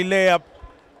lovely layup.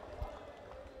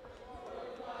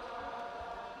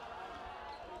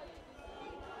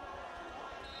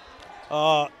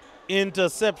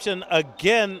 Interception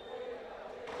again.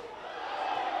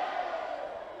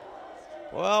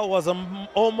 Well, was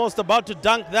almost about to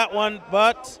dunk that one,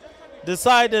 but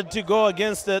decided to go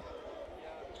against it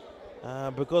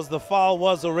because the foul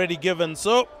was already given.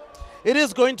 So it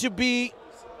is going to be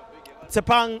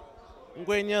Tsepang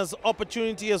Ngwenya's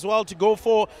opportunity as well to go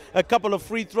for a couple of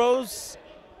free throws.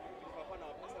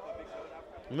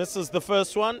 Misses the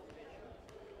first one.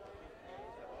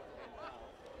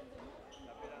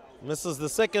 Misses the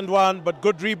second one, but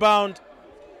good rebound.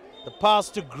 The pass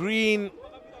to Green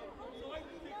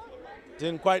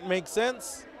didn't quite make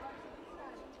sense.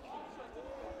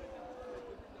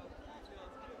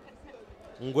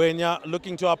 Ngwenya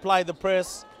looking to apply the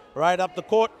press right up the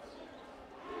court.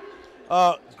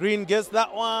 Green gets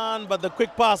that one, but the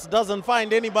quick pass doesn't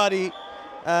find anybody.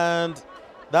 And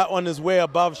that one is way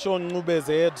above Sean Ngube's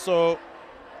head. So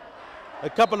a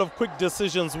couple of quick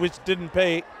decisions which didn't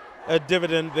pay a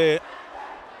dividend there.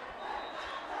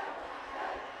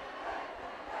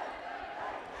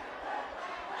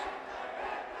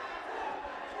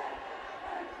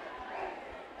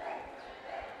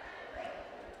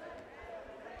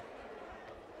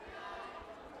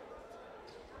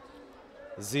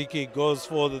 Mizeki goes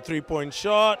for the three-point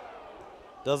shot.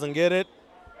 Doesn't get it.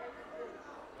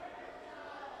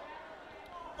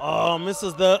 Oh,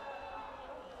 misses the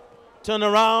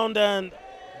turnaround, and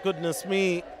goodness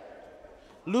me,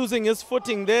 losing his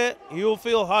footing there. He'll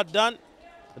feel hard done.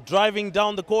 Driving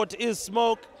down the court is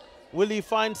Smoke. Will he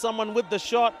find someone with the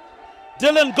shot?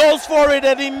 Dylan goes for it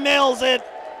and he nails it.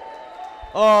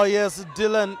 Oh yes,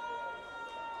 Dylan.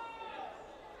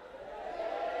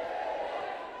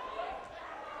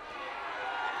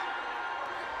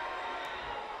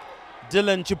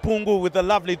 Dylan Chipungu with a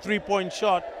lovely three-point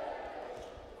shot.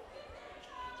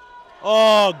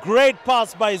 Oh, great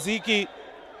pass by Mizeki.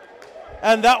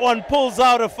 And that one pulls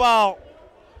out a foul.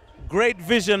 Great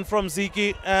vision from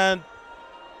Mizeki, and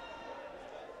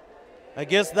I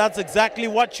guess that's exactly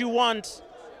what you want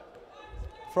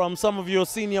from some of your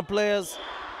senior players.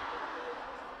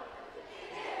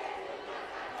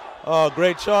 Oh,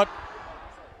 great shot.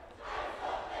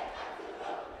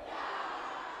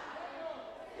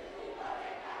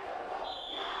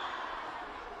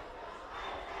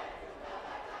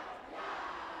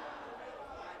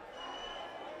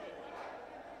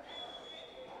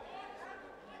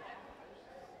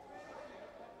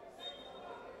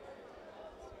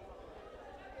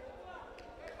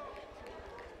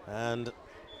 And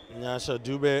Nyasha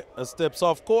Dube steps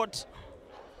off court,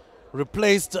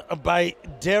 replaced by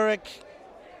Derek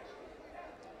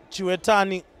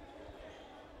Chiwetani.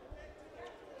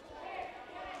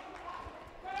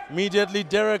 Immediately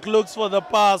Derek looks for the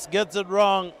pass, gets it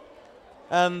wrong,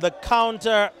 and the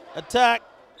counter attack.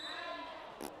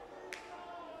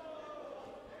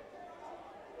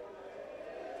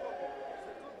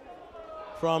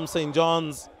 From St.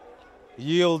 John's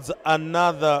yields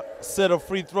another set of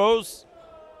free throws.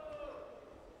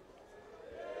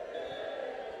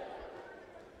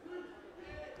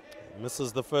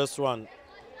 Misses the first one.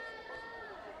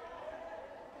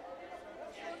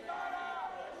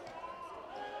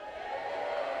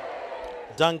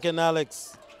 Duncan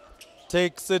Alex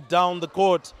takes it down the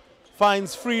court,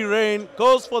 finds free reign,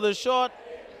 goes for the shot,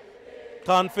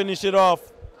 can't finish it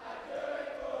off.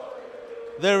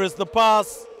 There is the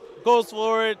pass, goes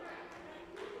for it.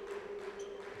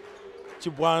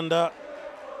 Chibwanda.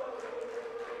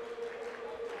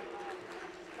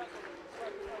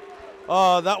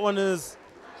 Oh, that one is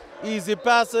easy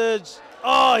passage.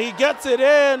 Oh, he gets it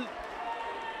in.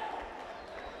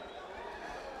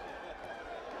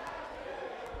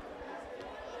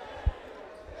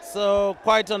 So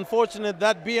quite unfortunate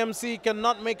that BMC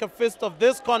cannot make a fist of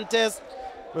this contest,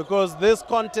 because this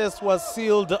contest was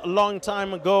sealed a long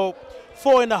time ago.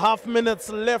 4.5 minutes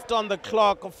left on the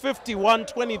clock,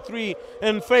 51-23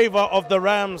 in favor of the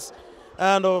Rams.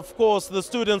 And of course, the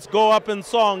students go up in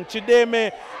song.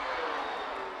 Chideme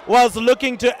was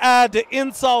looking to add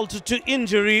insult to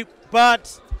injury,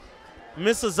 but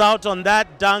misses out on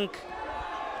that dunk.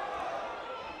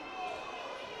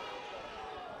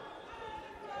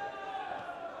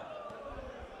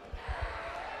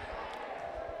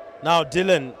 Now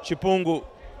Dylan Chipungu.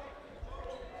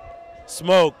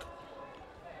 Smoke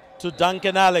to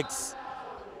Duncan Alex.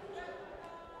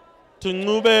 To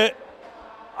Ngube.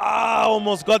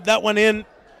 Almost got that one in.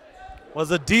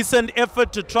 Was a decent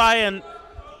effort to try and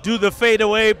do the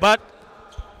fadeaway, but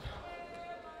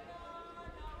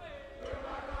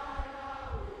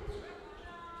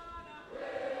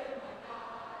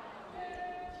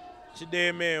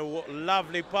Chideme,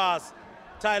 lovely pass.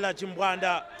 Tyler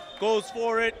Chimbwanda goes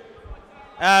for it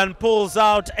and pulls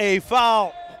out a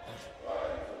foul.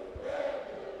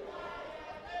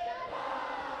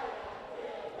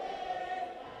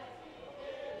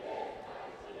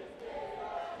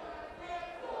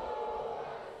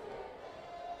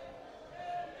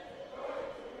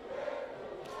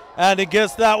 And he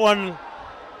gets that one.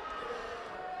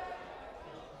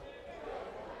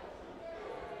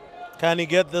 Can he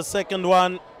get the second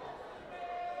one?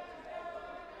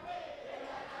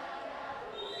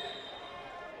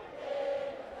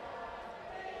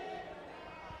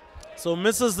 So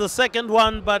misses the second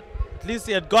one, but at least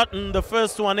he had gotten the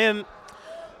first one in.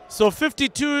 So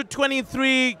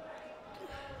 52-23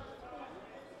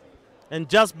 and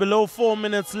just below 4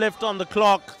 minutes left on the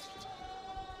clock.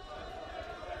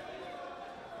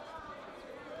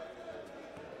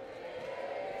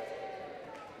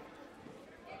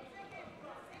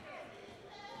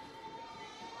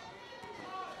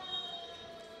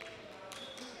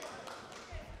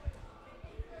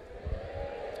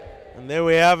 And there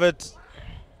we have it.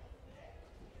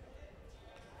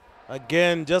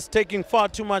 Again, just taking far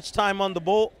too much time on the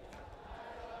ball.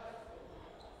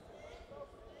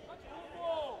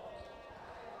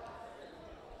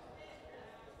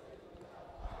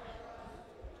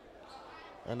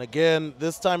 And again,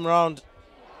 this time round,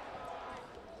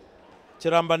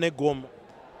 Chirambane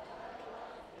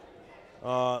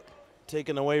Gomo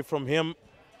taken away from him.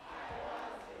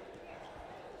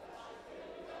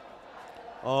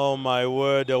 Oh my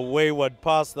word, a wayward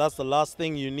pass. That's the last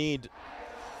thing you need.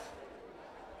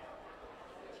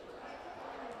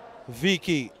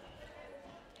 Vicky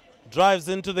drives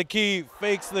into the key,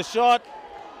 fakes the shot,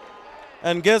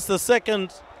 and gets the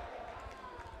second.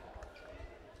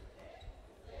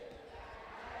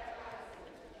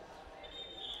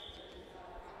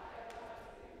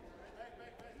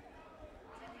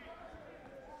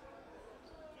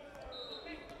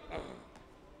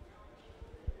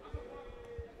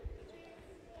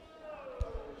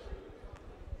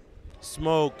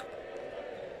 Smoke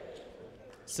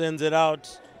sends it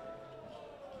out.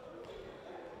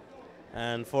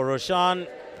 And for Roshan,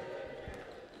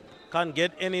 can't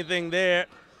get anything there.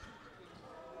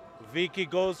 Vicky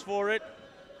goes for it,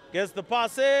 gets the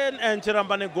pass in, and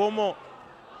Chirambane Gomo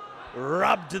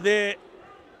rubbed there.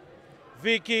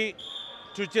 Vicky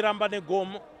to Chirambane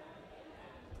Gomo.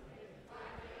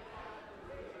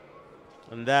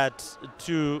 And that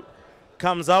too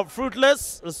comes out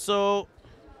fruitless. So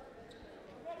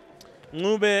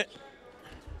Ngube,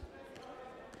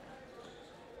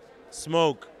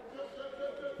 Smoke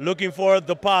looking for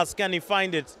the pass. Can he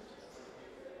find it?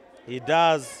 He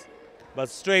does, but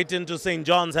straight into St.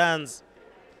 John's hands.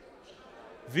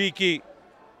 Vicky.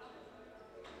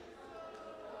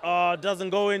 Doesn't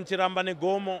go in. Chirambane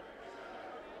Gomo.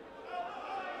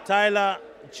 Tyler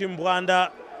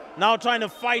Chimbwanda now trying to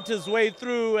fight his way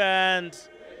through and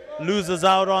loses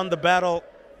out on the battle.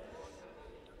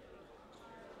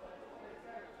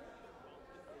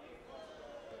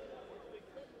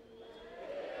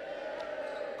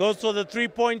 Goes for the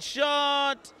three-point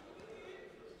shot.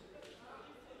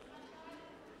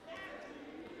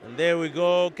 And there we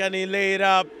go. Can he lay it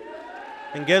up?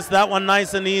 And gets that one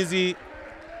nice and easy.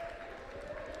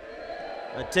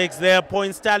 That takes their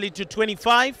points tally to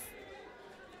 25.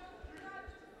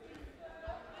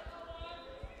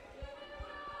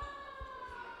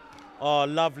 Oh,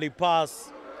 lovely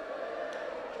pass.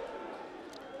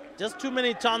 Just too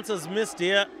many chances missed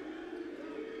here.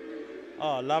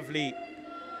 Oh, lovely.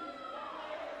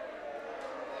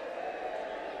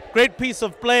 Great piece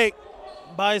of play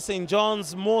by St.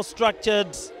 John's, more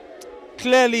structured.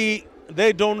 Clearly,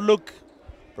 they don't look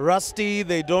rusty.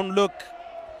 They don't look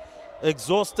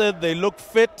exhausted. They look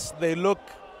fit. They look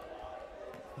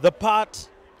the part.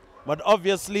 But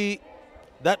obviously,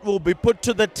 that will be put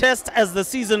to the test as the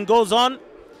season goes on.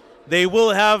 They will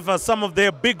have some of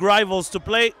their big rivals to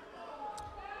play.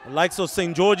 The likes of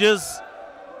St. George's,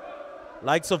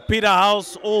 likes of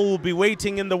Peterhouse, all will be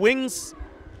waiting in the wings.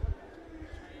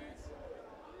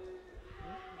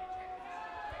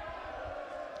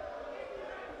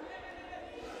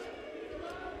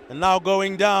 And now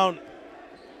going down,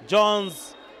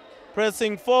 Johns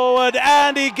pressing forward,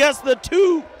 and he gets the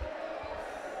two.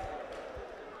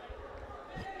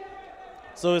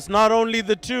 So it's not only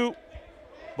the two,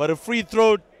 but a free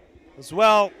throw as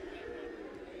well.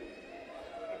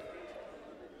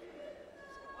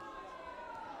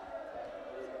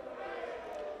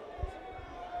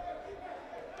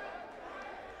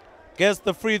 Gets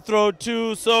the free throw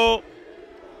too, so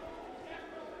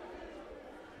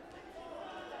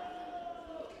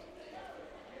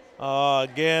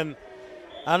again,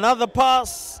 another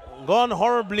pass gone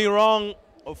horribly wrong.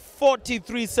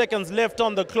 43 seconds left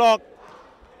on the clock.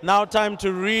 Now time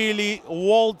to really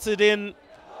waltz it in,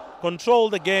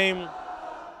 control the game.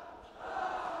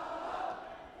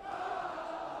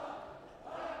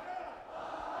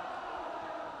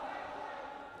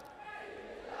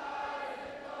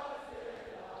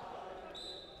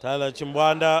 Tyler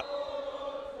Chimbwanda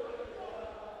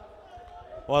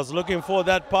was looking for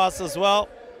that pass as well.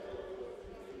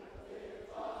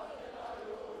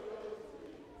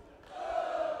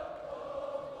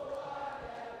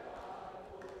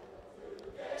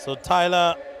 So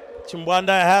Tyler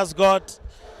Chimbwanda has got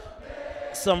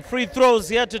some free throws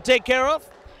here to take care of.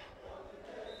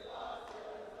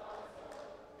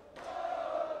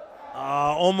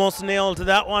 Almost nailed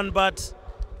that one, but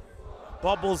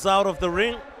bobbles out of the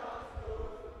ring.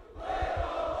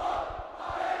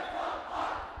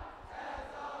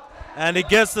 And he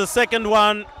gets the second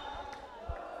one.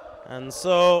 And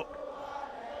so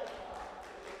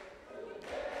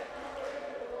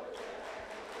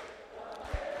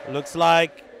looks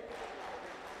like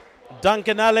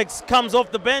Duncan Alex comes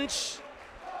off the bench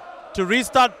to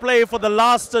restart play for the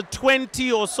last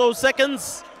 20 or so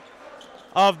seconds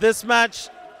of this match.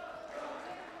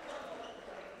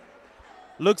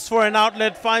 Looks for an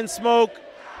outlet, finds Smoke,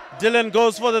 Dylan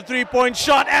goes for the three-point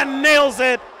shot and nails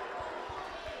it.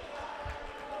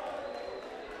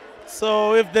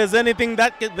 So if there's anything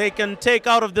that they can take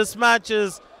out of this match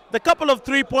is the couple of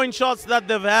three-point shots that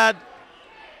they've had.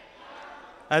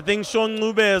 I think Sean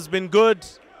Ngube has been good.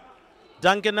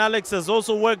 Duncan Alex has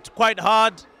also worked quite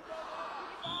hard.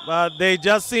 But they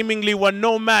just seemingly were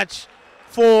no match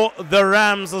for the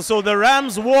Rams. So the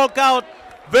Rams walk out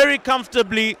very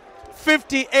comfortably,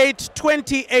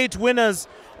 58-28 winners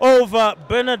over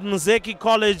Bernard Mizeki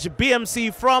College,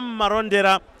 BMC from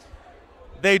Marondera.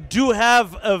 They do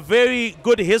have a very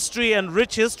good history and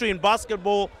rich history in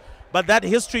basketball, but that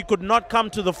history could not come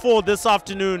to the fore this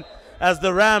afternoon as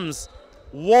the Rams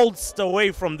waltzed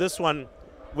away from this one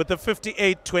with a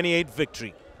 58-28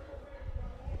 victory.